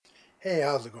Hey,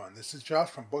 how's it going? This is Josh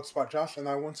from Books by Josh, and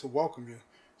I want to welcome you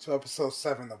to episode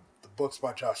 7 of the Books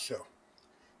by Josh show.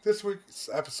 This week's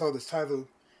episode is titled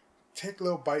Take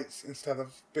Little Bites Instead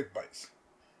of Big Bites.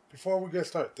 Before we get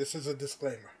started, this is a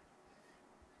disclaimer.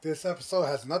 This episode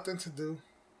has nothing to do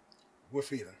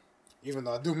with eating, even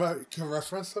though I do make a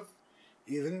reference of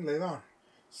eating later on.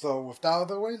 So, with that out of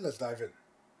the way, let's dive in.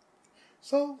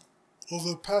 So,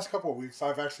 over the past couple of weeks,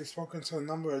 I've actually spoken to a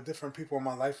number of different people in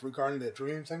my life regarding their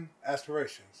dreams and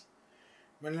aspirations.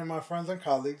 Many of my friends and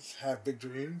colleagues have big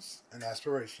dreams and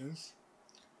aspirations,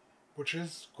 which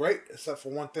is great, except for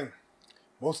one thing.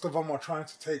 Most of them are trying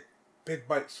to take big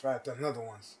bites right than other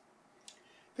ones.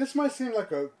 This might seem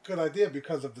like a good idea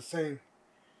because of the saying,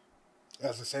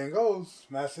 as the saying goes,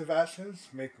 massive actions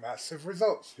make massive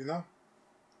results,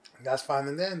 That's fine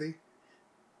and dandy,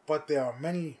 but there are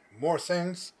many more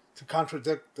sayings to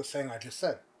contradict the saying I just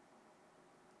said.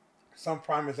 Some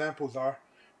prime examples are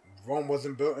Rome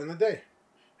wasn't built in a day.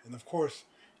 And of course,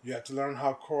 you have to learn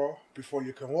how to crawl before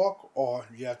you can walk, or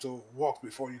you have to walk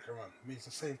before you can run. It means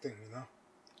the same thing.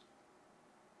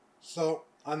 So,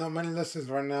 I know many listeners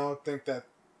right now think that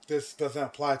this doesn't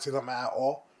apply to them at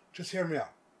all. Just hear me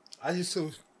out. I used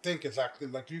to think exactly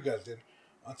like you guys did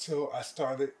until I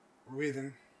started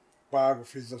reading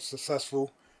biographies of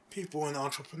successful people and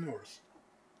entrepreneurs.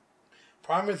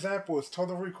 Prime example is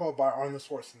Total Recall by Arnold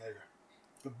Schwarzenegger.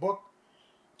 The book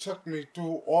took me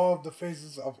through all of the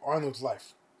phases of Arnold's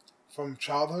life, from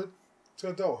childhood to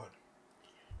adulthood,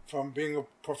 from being a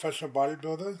professional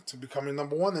bodybuilder to becoming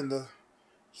number one in the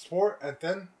sport and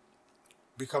then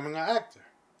becoming an actor.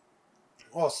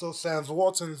 Also, Sam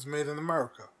Walton's Made in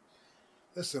America.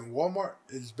 Listen, Walmart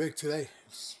is big today.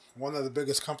 It's one of the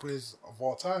biggest companies of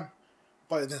all time,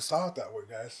 but it didn't start out that way,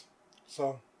 guys.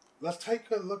 So, let's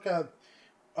take a look at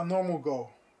a normal goal,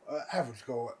 an average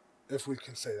goal, if we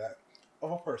can say that,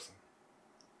 of a person.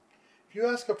 If you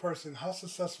ask a person how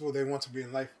successful they want to be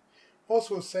in life,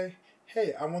 most will say,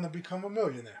 hey, I want to become a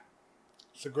millionaire.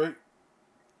 It's a great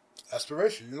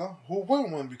aspiration. Who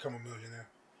wouldn't want to become a millionaire?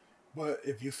 But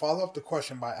if you follow up the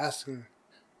question by asking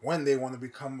when they want to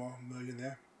become a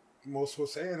millionaire, most will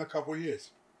say in a couple of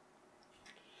years.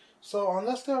 So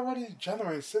unless they're already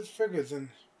generating six figures in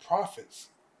profits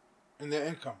in their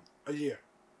income a year,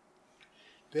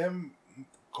 their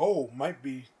goal might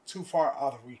be too far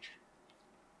out of reach.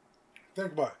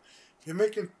 Think about it. If you're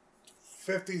making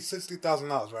 $50,000,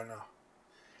 $60,000 right now,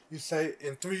 you say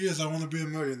in 3 years I want to be a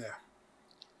millionaire.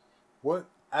 What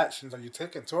actions are you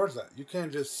taking towards that? You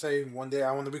can't just say one day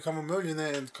I want to become a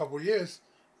millionaire in a couple of years,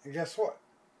 and guess what?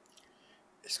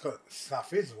 It's not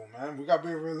feasible, man. We gotta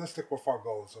be realistic with our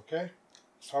goals, okay?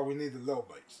 That's why we need the little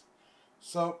bites.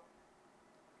 So,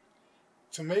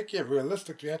 to make it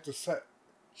realistic, you have to set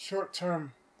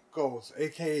short-term goals,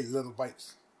 aka little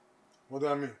bites. What do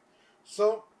I mean?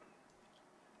 So,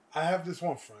 I have this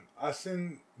one friend. I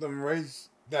seen them raise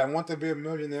that want to be a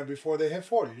millionaire before they hit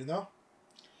 40.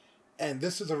 And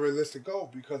this is a realistic goal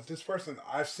because this person,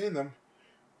 I've seen them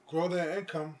grow their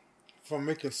income from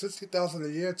making $60,000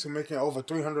 a year to making over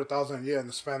 $300,000 a year in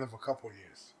the span of a couple of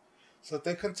years. So if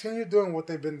they continue doing what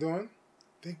they've been doing,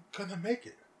 they're gonna make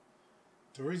it.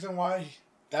 The reason why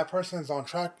that person is on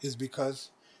track is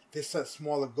because they set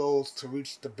smaller goals to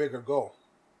reach the bigger goal.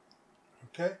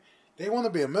 Okay? They want to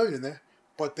be a millionaire,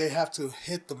 but they have to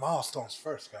hit the milestones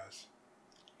first, guys.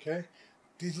 Okay?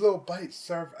 These little bites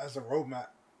serve as a roadmap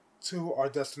to our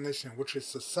destination, which is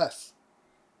success.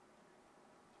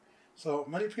 So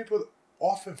many people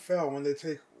often fail when they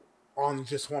take on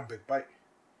just one big bite.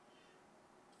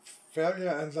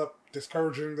 Failure ends up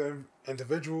discouraging the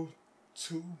individual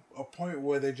to a point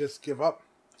where they just give up.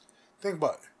 Think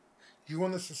about it. You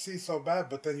want to succeed so bad,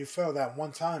 but then you fail that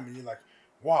one time and you're like,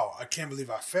 wow, I can't believe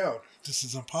I failed. This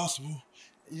is impossible.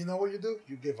 You know what you do?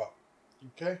 You give up.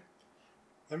 Okay?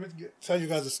 Let me tell you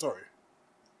guys a story.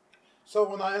 So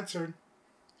when I entered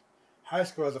high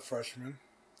school as a freshman,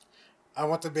 I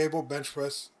want to be able to bench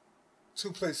press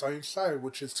 2 plates on each side,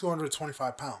 which is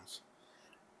 225 pounds.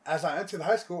 As I entered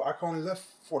high school, I could only lift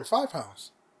 45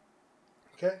 pounds.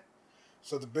 Okay?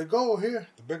 So the big goal here,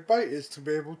 the big bite, is to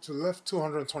be able to lift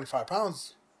 225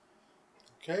 pounds,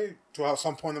 okay, throughout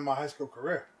some point in my high school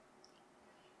career.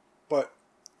 But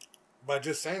by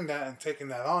just saying that and taking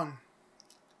that on,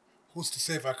 who's to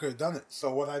say if I could have done it?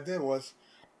 So what I did was,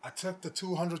 I took the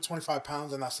 225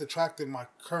 pounds and I subtracted my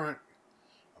current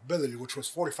ability, which was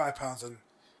 45 pounds, and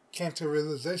came to a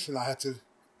realization I had to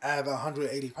add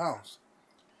 180 pounds.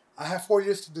 I have 4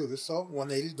 years to do this, so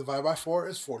 180 divided by 4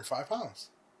 is 45 pounds.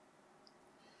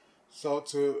 So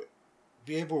to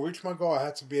be able to reach my goal, I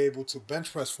had to be able to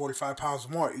bench press 45 pounds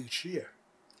more each year.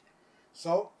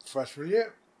 So, freshman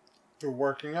year, through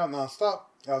working out nonstop,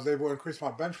 I was able to increase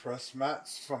my bench press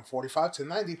mats from 45 to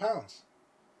 90 pounds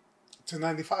to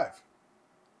 95,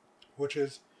 which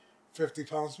is 50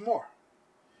 pounds more.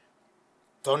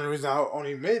 The only reason I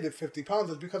only made it 50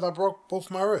 pounds is because I broke both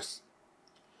my wrists.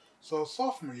 So,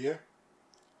 sophomore year,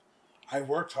 I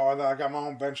worked hard. I got my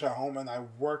own bench at home and I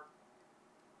worked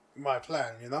my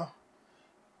plan,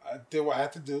 I did what I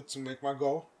had to do to make my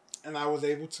goal, and I was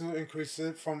able to increase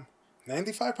it from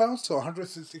 95 pounds to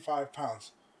 165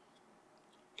 pounds.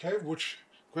 Okay, which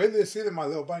greatly exceeded my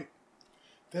little bite.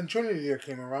 Then junior year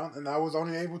came around, and I was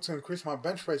only able to increase my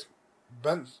bench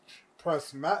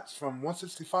press max from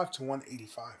 165 to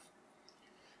 185.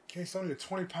 Okay, it's only a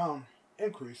 20-pound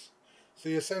increase. So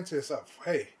you're saying to yourself,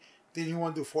 hey, did you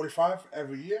want to do 45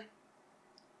 every year?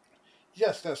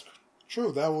 Yes, that's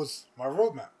true. That was my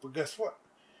roadmap. But guess what?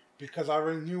 Because I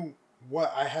already knew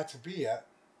what I had to be at,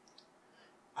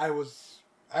 I was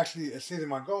actually exceeding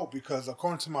my goal because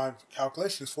according to my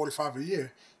calculations, 45 a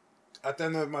year, at the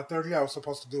end of my third year, I was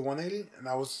supposed to do 180, and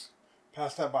I was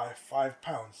past that by 5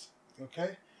 pounds,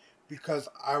 okay? Because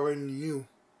I already knew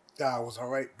that I was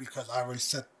alright because I already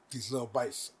set these little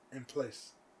bites in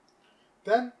place.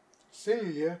 Then,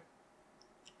 senior year,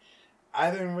 I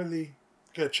didn't really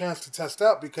get a chance to test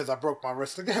out because I broke my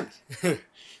wrist again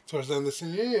towards the end of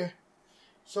senior year.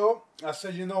 So, I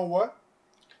said, you know what?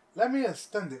 Let me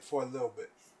extend it for a little bit.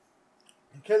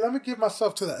 Okay, let me give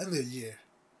myself to the end of the year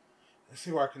and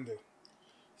see what I can do.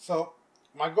 So,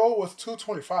 my goal was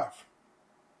 225.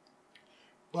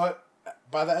 But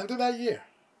by the end of that year,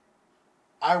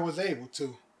 I was able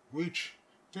to reach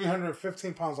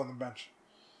 315 pounds on the bench.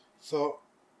 So,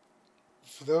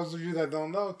 for those of you that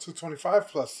don't know, 225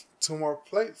 plus 2 more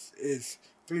plates is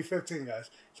 315, guys.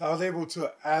 So, I was able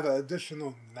to add an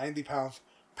additional 90 pounds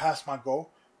past my goal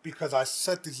because I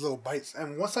set these little bites.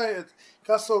 And once I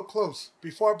got so close,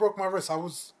 before I broke my wrist, I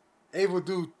was able to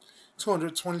do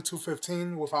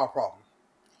 220, without a problem.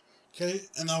 Okay,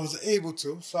 and I was able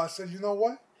to. So I said, you know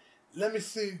what? Let me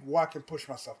see where I can push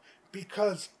myself.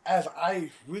 Because as I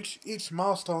reached each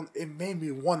milestone, it made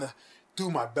me want to do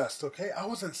my best, okay? I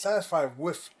wasn't satisfied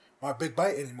with my big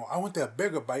bite anymore. I wanted a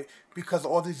bigger bite because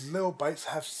all these little bites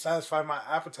have satisfied my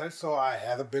appetite, so I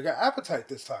had a bigger appetite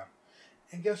this time.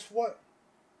 And guess what?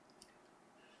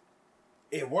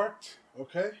 It worked,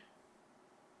 okay?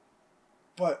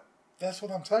 But that's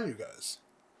what I'm telling you guys.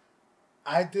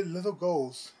 I did little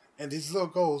goals, and these little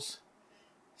goals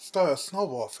start a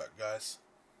snowball effect, guys.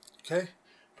 Okay?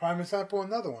 Prime example,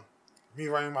 another one. Me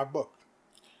writing my book.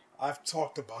 I've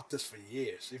talked about this for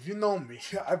years. If you know me,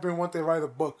 I've been wanting to write a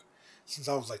book since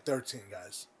I was like 13,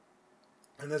 guys.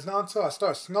 And it's not until I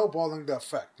start snowballing the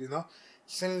effect,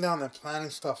 Sitting down and planning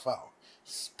stuff out.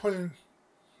 Putting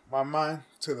my mind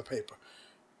to the paper.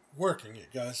 Working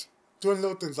it, guys. Doing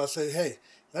little things. I say, hey,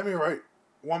 let me write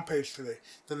 1 page today.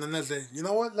 Then the next day, you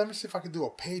know what? Let me see if I can do a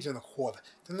page and a quarter.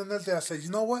 Then the next day I say, you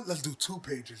know what? Let's do 2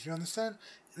 pages. You understand?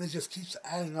 And it just keeps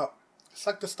adding up. It's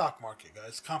like the stock market,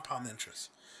 guys. Compound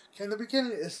interest. Okay, in the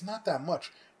beginning, it's not that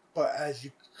much. But as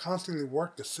you constantly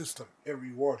work the system, it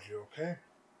rewards you, okay?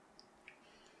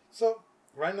 So,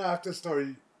 right now after the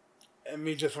story, and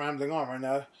me just rambling on right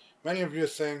now, many of you are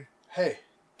saying, hey,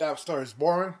 that story is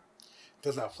boring.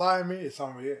 Doesn't apply to me. It's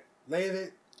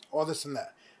unrelated. All this and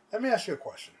that. Let me ask you a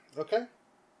question, okay?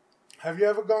 Have you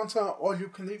ever gone to an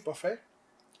all-you-can-eat buffet?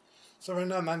 So right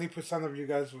now, 90% of you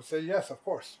guys will say yes, of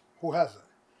course. Who hasn't?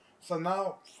 So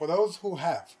now, for those who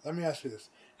have, let me ask you this.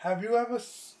 Have you ever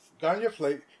gotten your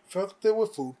plate, filled it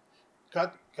with food,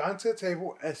 gone to the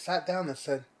table, and sat down and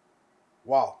said,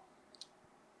 wow,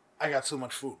 I got too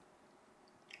much food?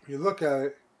 You look at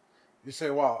it, you say,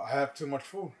 wow, I have too much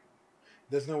food.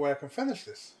 There's no way I can finish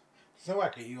this. There's no way I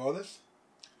can eat all this.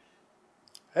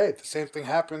 Hey, the same thing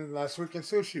happened last week in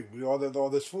sushi. We ordered all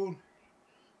this food,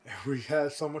 and we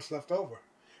had so much left over.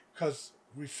 Because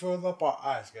we filled up our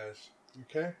eyes, guys.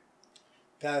 Okay?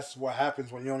 That's what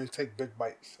happens when you only take big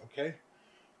bites, okay?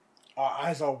 Our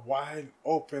eyes are wide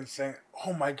open saying,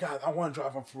 oh my God, I want to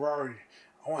drive a Ferrari.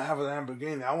 I want to have a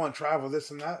Lamborghini. I want to travel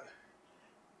this and that.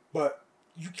 But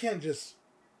you can't just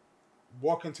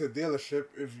walk into a dealership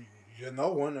if you're no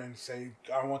one and say,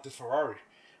 I want this Ferrari.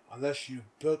 Unless you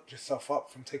built yourself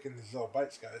up from taking these little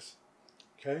bites, guys.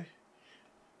 Okay?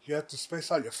 You have to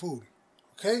space out your food.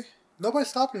 Okay? Nobody's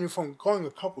stopping you from going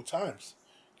a couple times.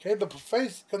 Okay? The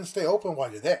buffet's going to stay open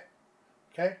while you're there.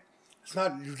 Okay? It's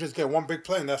not you just get one big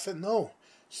plate and that's it. No.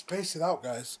 Space it out,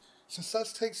 guys.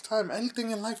 Success takes time.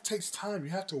 Anything in life takes time.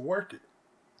 You have to work it.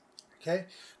 Okay?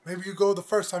 Maybe you go the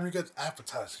first time you get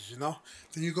appetizers,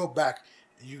 Then you go back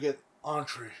and you get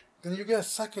entree. Then you get a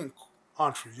second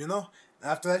entree,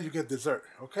 After that, you get dessert,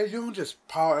 okay? You don't just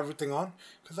pile everything on,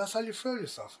 because that's how you feel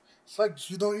yourself. It's like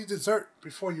you don't eat dessert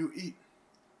before you eat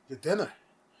your dinner,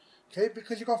 okay?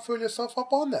 Because you're going to fill yourself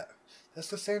up on that. That's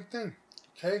the same thing,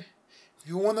 okay? If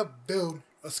you want to build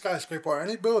a skyscraper or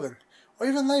any building, or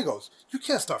even Legos, you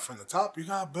can't start from the top. You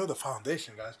got to build a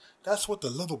foundation, guys. That's what the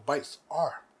little bites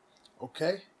are,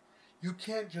 okay? You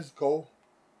can't just go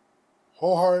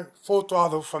whole hard, full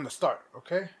throttle from the start,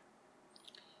 okay?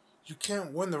 You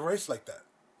can't win the race like that.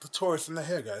 The tortoise in the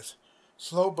hare, guys.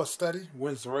 Slow but steady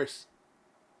wins the race.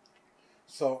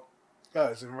 So,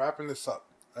 guys, in wrapping this up,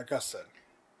 like I said,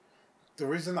 the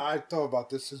reason I thought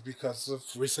about this is because of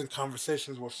recent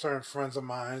conversations with certain friends of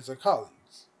mine and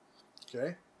colleagues.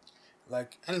 Okay?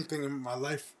 Like anything in my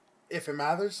life, if it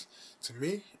matters to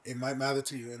me, it might matter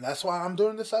to you. And that's why I'm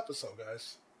doing this episode,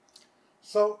 guys.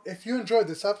 So, if you enjoyed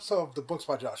this episode of the Books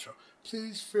by Josh Show,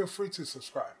 please feel free to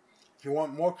subscribe. If you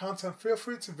want more content, feel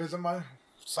free to visit my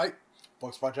site,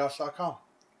 booksbyjosh.com.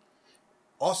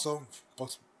 Also,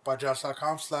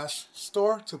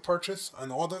 booksbyjosh.com/store to purchase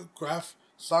an autographed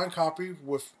signed copy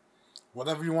with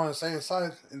whatever you want to say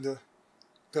inside in the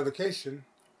dedication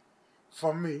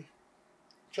from me,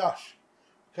 Josh.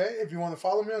 Okay, if you want to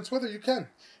follow me on Twitter, you can,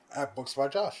 at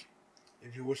booksbyjosh.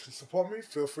 If you wish to support me,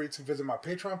 feel free to visit my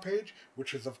Patreon page,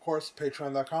 which is, of course,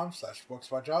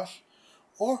 patreon.com/booksbyjosh,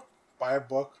 or buy a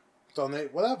book,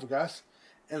 donate, whatever, guys.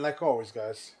 And like always,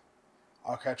 guys,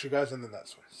 I'll catch you guys in the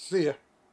next one. See ya.